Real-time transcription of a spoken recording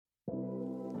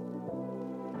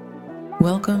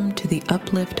Welcome to the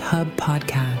Uplift Hub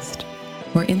podcast,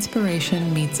 where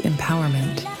inspiration meets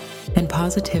empowerment and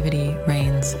positivity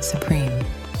reigns supreme.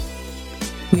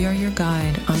 We are your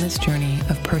guide on this journey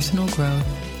of personal growth,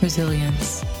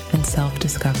 resilience, and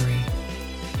self-discovery.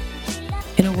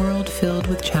 In a world filled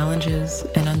with challenges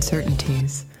and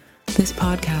uncertainties, this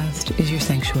podcast is your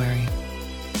sanctuary,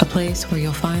 a place where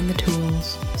you'll find the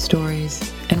tools,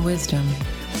 stories, and wisdom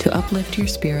to uplift your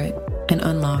spirit and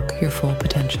unlock your full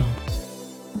potential.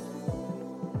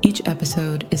 Each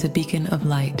episode is a beacon of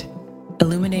light,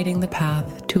 illuminating the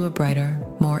path to a brighter,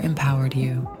 more empowered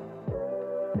you.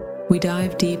 We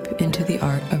dive deep into the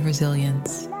art of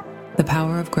resilience, the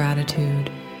power of gratitude,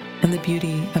 and the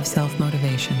beauty of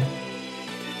self-motivation.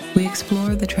 We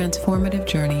explore the transformative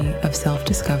journey of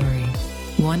self-discovery,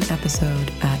 one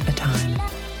episode at a time.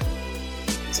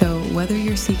 So whether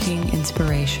you're seeking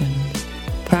inspiration,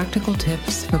 practical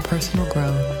tips for personal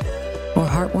growth, or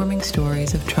heartwarming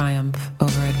stories of triumph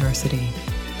over adversity,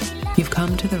 you've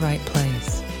come to the right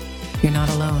place. You're not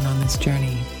alone on this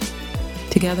journey.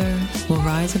 Together, we'll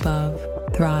rise above,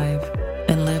 thrive,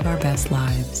 and live our best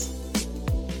lives.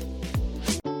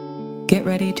 Get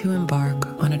ready to embark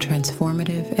on a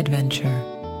transformative adventure.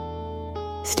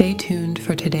 Stay tuned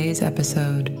for today's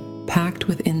episode, packed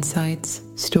with insights,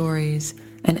 stories,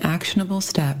 and actionable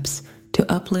steps to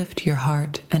uplift your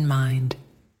heart and mind.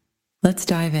 Let's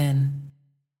dive in.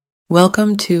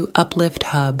 Welcome to Uplift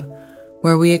Hub,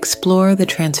 where we explore the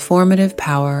transformative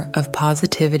power of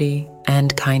positivity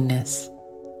and kindness.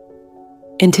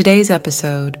 In today's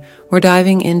episode, we're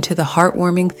diving into the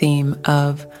heartwarming theme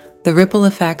of the ripple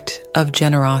effect of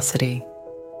generosity.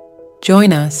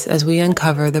 Join us as we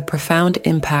uncover the profound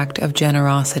impact of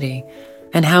generosity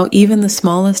and how even the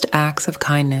smallest acts of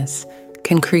kindness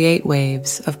can create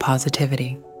waves of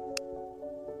positivity.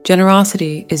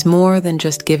 Generosity is more than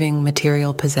just giving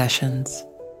material possessions.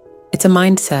 It's a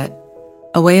mindset,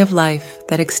 a way of life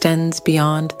that extends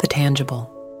beyond the tangible.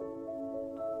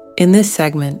 In this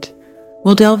segment,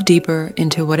 we'll delve deeper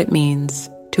into what it means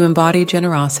to embody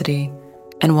generosity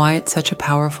and why it's such a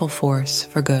powerful force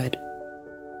for good.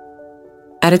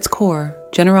 At its core,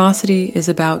 generosity is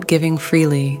about giving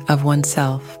freely of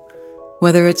oneself,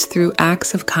 whether it's through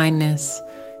acts of kindness,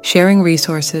 sharing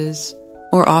resources,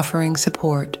 or offering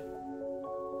support.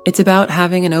 It's about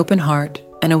having an open heart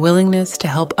and a willingness to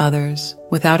help others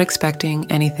without expecting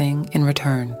anything in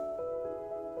return.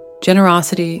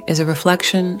 Generosity is a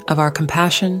reflection of our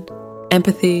compassion,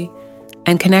 empathy,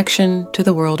 and connection to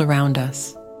the world around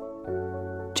us.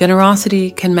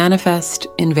 Generosity can manifest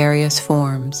in various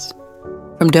forms,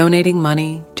 from donating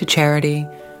money to charity,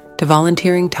 to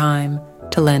volunteering time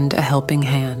to lend a helping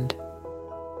hand.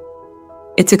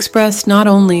 It's expressed not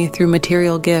only through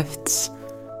material gifts,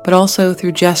 but also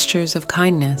through gestures of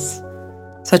kindness,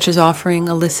 such as offering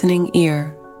a listening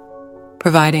ear,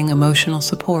 providing emotional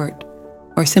support,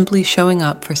 or simply showing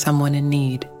up for someone in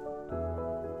need.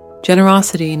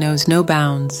 Generosity knows no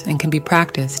bounds and can be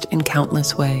practiced in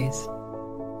countless ways.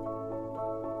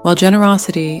 While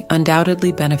generosity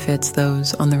undoubtedly benefits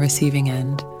those on the receiving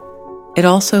end, it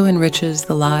also enriches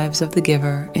the lives of the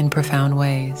giver in profound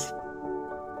ways.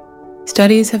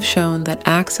 Studies have shown that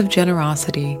acts of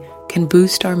generosity can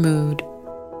boost our mood,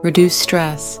 reduce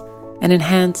stress, and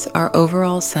enhance our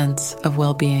overall sense of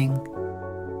well-being.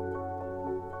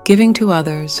 Giving to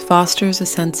others fosters a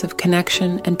sense of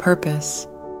connection and purpose,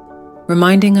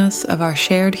 reminding us of our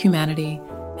shared humanity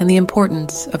and the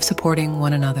importance of supporting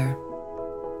one another.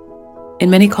 In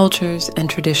many cultures and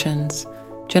traditions,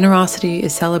 generosity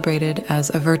is celebrated as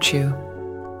a virtue,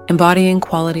 embodying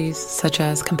qualities such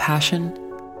as compassion,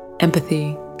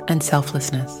 empathy, and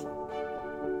selflessness.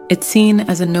 It's seen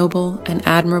as a noble and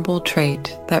admirable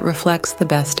trait that reflects the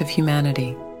best of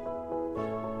humanity.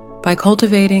 By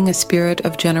cultivating a spirit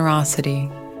of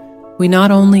generosity, we not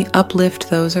only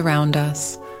uplift those around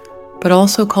us, but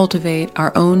also cultivate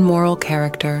our own moral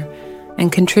character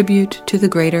and contribute to the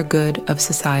greater good of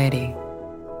society.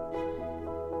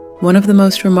 One of the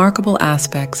most remarkable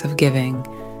aspects of giving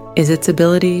is its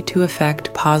ability to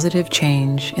effect positive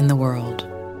change in the world.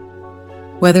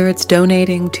 Whether it's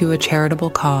donating to a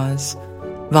charitable cause,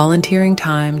 volunteering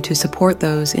time to support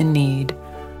those in need,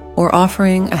 or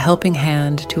offering a helping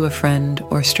hand to a friend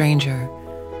or stranger,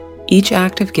 each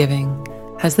act of giving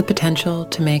has the potential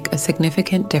to make a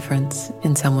significant difference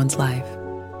in someone's life.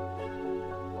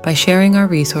 By sharing our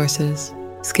resources,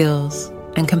 skills,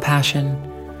 and compassion,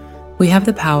 we have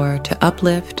the power to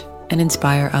uplift and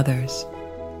inspire others,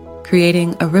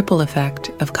 creating a ripple effect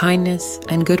of kindness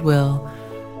and goodwill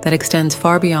that extends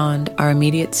far beyond our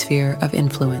immediate sphere of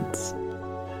influence.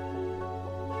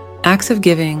 Acts of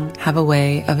giving have a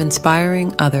way of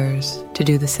inspiring others to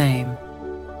do the same.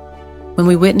 When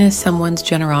we witness someone's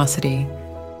generosity,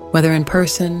 whether in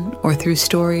person or through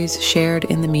stories shared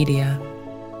in the media,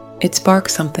 it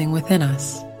sparks something within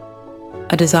us,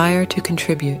 a desire to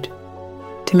contribute,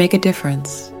 to make a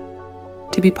difference,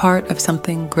 to be part of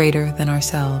something greater than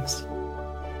ourselves.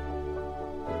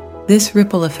 This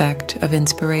ripple effect of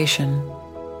inspiration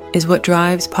is what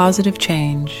drives positive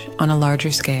change on a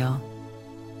larger scale,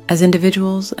 as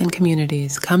individuals and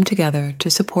communities come together to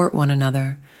support one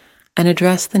another and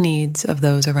address the needs of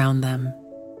those around them.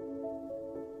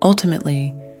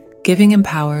 Ultimately, giving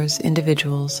empowers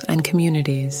individuals and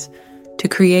communities to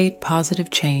create positive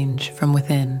change from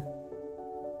within.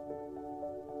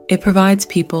 It provides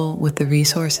people with the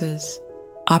resources,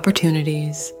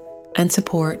 opportunities, and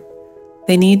support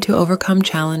they need to overcome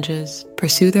challenges,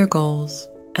 pursue their goals,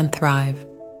 and thrive.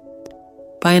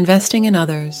 By investing in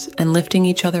others and lifting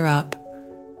each other up,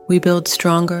 we build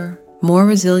stronger, more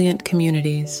resilient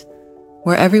communities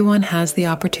where everyone has the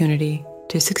opportunity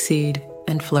to succeed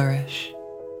and flourish.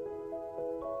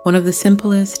 One of the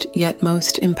simplest yet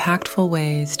most impactful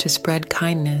ways to spread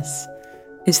kindness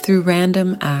is through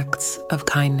random acts of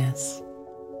kindness.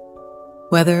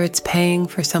 Whether it's paying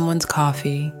for someone's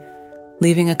coffee,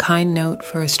 leaving a kind note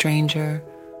for a stranger,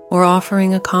 or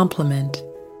offering a compliment,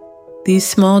 these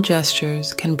small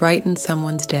gestures can brighten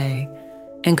someone's day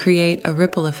and create a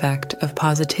ripple effect of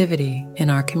positivity in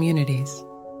our communities.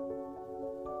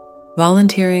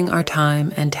 Volunteering our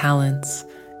time and talents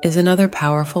is another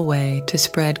powerful way to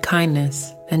spread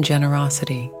kindness and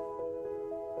generosity.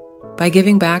 By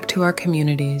giving back to our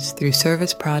communities through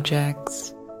service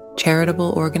projects,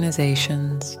 charitable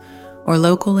organizations, or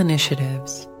local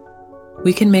initiatives,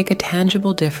 we can make a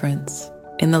tangible difference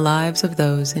in the lives of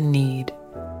those in need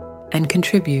and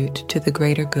contribute to the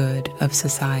greater good of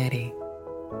society.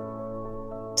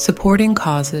 Supporting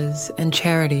causes and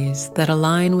charities that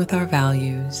align with our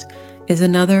values is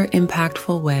another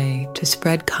impactful way to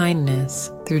spread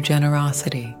kindness through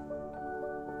generosity.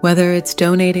 Whether it's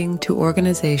donating to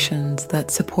organizations that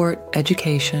support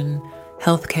education,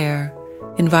 healthcare,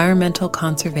 environmental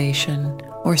conservation,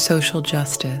 or social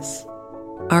justice,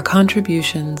 our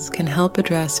contributions can help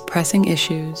address pressing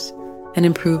issues and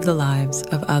improve the lives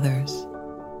of others.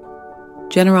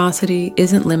 Generosity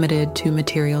isn't limited to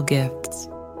material gifts.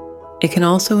 It can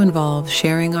also involve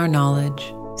sharing our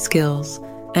knowledge, skills,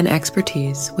 and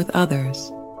expertise with others.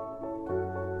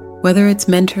 Whether it's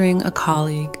mentoring a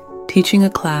colleague, teaching a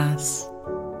class,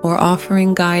 or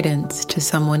offering guidance to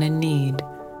someone in need,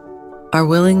 our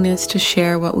willingness to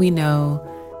share what we know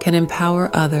can empower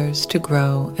others to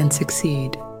grow and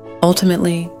succeed.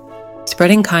 Ultimately,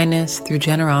 spreading kindness through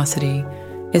generosity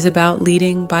is about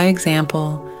leading by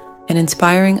example and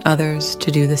inspiring others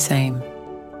to do the same.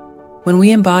 When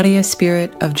we embody a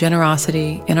spirit of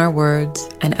generosity in our words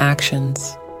and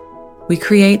actions, we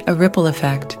create a ripple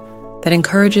effect that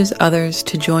encourages others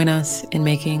to join us in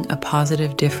making a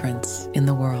positive difference in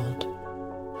the world.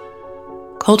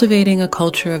 Cultivating a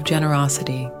culture of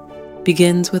generosity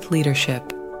begins with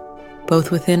leadership,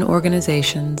 both within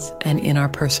organizations and in our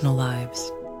personal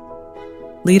lives.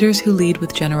 Leaders who lead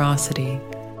with generosity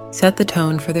set the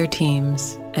tone for their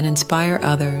teams and inspire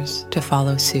others to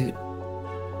follow suit.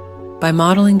 By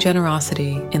modeling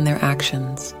generosity in their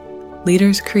actions,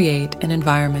 leaders create an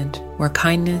environment where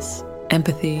kindness,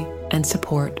 empathy, and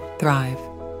support thrive.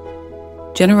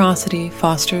 Generosity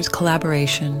fosters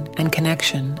collaboration and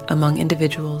connection among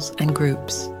individuals and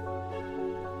groups.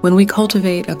 When we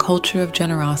cultivate a culture of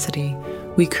generosity,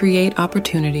 we create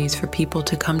opportunities for people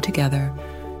to come together,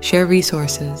 share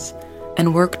resources,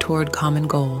 and work toward common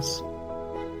goals.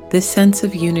 This sense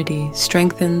of unity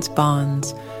strengthens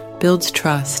bonds, builds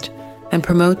trust, and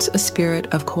promotes a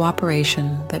spirit of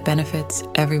cooperation that benefits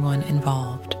everyone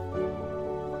involved.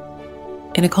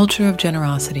 In a culture of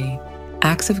generosity,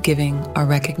 acts of giving are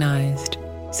recognized,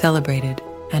 celebrated,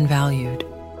 and valued.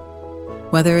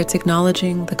 Whether it's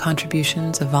acknowledging the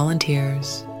contributions of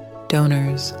volunteers,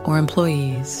 donors, or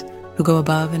employees who go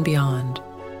above and beyond,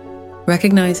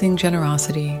 recognizing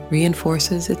generosity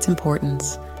reinforces its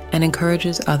importance and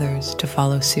encourages others to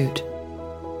follow suit.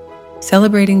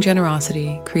 Celebrating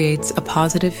generosity creates a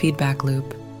positive feedback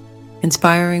loop,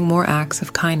 inspiring more acts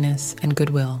of kindness and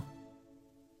goodwill.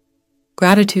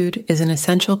 Gratitude is an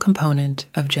essential component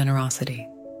of generosity.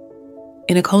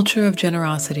 In a culture of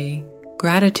generosity,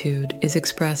 gratitude is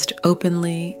expressed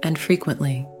openly and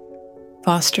frequently,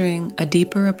 fostering a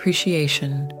deeper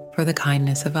appreciation for the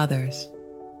kindness of others.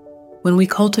 When we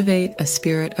cultivate a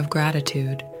spirit of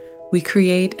gratitude, we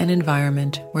create an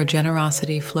environment where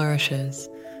generosity flourishes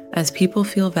as people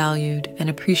feel valued and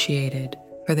appreciated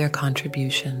for their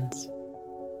contributions.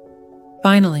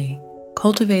 Finally,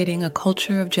 cultivating a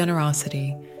culture of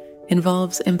generosity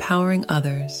involves empowering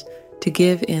others to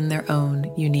give in their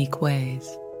own unique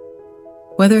ways.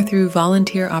 Whether through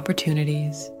volunteer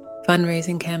opportunities,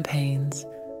 fundraising campaigns,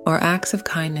 or acts of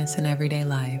kindness in everyday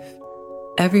life,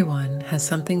 everyone has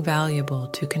something valuable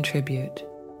to contribute.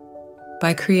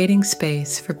 By creating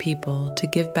space for people to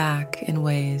give back in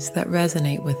ways that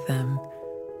resonate with them,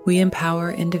 we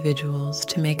empower individuals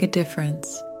to make a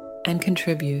difference and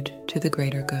contribute to the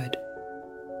greater good.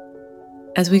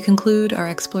 As we conclude our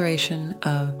exploration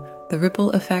of the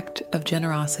ripple effect of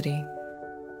generosity,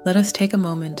 let us take a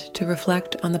moment to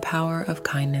reflect on the power of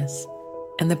kindness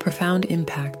and the profound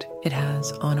impact it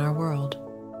has on our world.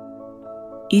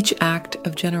 Each act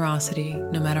of generosity,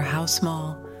 no matter how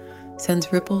small,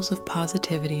 sends ripples of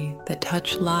positivity that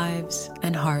touch lives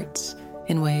and hearts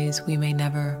in ways we may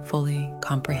never fully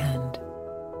comprehend.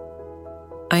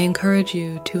 I encourage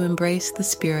you to embrace the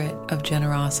spirit of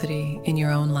generosity in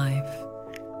your own life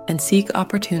and seek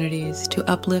opportunities to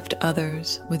uplift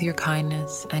others with your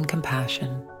kindness and compassion.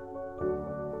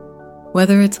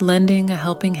 Whether it's lending a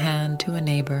helping hand to a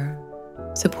neighbor,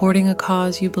 supporting a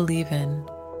cause you believe in,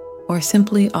 or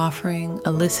simply offering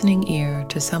a listening ear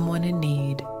to someone in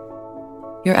need,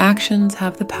 your actions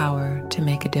have the power to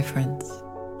make a difference.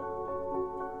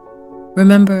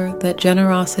 Remember that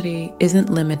generosity isn't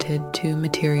limited to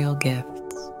material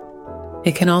gifts.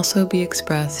 It can also be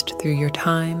expressed through your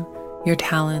time, your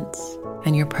talents,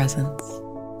 and your presence.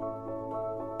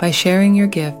 By sharing your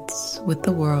gifts with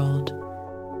the world,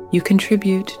 you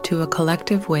contribute to a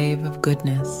collective wave of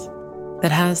goodness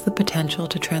that has the potential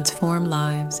to transform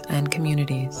lives and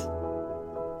communities.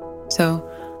 So,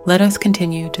 let us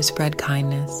continue to spread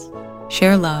kindness,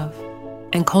 share love,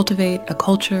 and cultivate a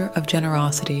culture of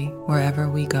generosity wherever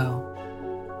we go.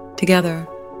 Together,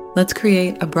 let's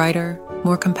create a brighter,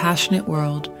 more compassionate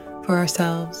world for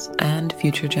ourselves and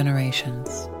future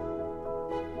generations.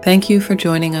 Thank you for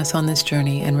joining us on this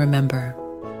journey, and remember,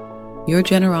 your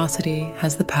generosity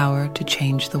has the power to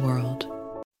change the world.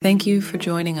 Thank you for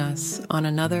joining us on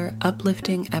another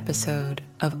uplifting episode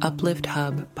of Uplift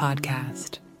Hub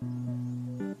Podcast.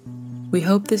 We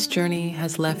hope this journey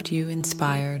has left you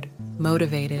inspired,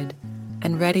 motivated,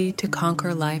 and ready to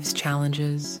conquer life's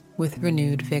challenges with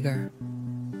renewed vigor.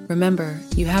 Remember,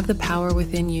 you have the power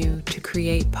within you to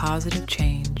create positive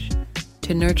change,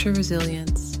 to nurture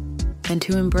resilience, and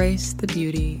to embrace the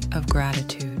beauty of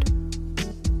gratitude.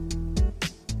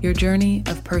 Your journey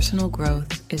of personal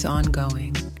growth is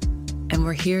ongoing, and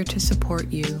we're here to support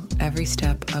you every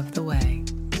step of the way.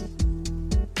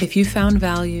 If you found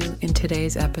value in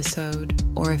today's episode,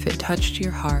 or if it touched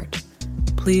your heart,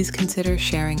 please consider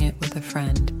sharing it with a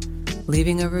friend,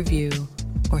 leaving a review,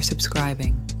 or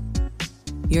subscribing.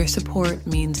 Your support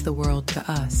means the world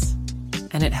to us,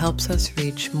 and it helps us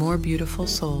reach more beautiful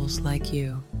souls like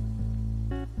you.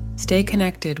 Stay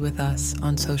connected with us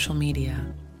on social media,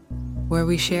 where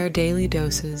we share daily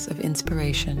doses of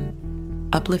inspiration,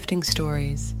 uplifting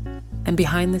stories, and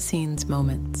behind-the-scenes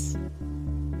moments.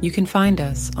 You can find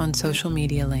us on social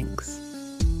media links.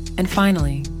 And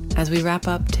finally, as we wrap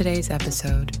up today's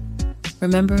episode,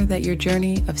 remember that your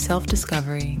journey of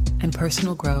self-discovery and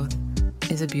personal growth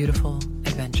is a beautiful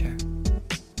adventure.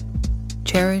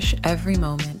 Cherish every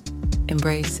moment,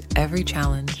 embrace every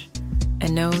challenge,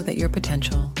 and know that your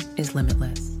potential is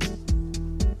limitless.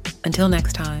 Until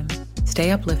next time,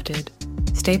 stay uplifted,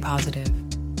 stay positive,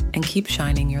 and keep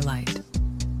shining your light.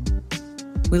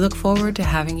 We look forward to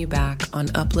having you back on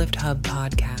Uplift Hub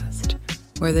Podcast,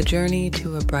 where the journey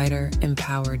to a brighter,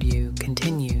 empowered you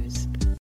continues.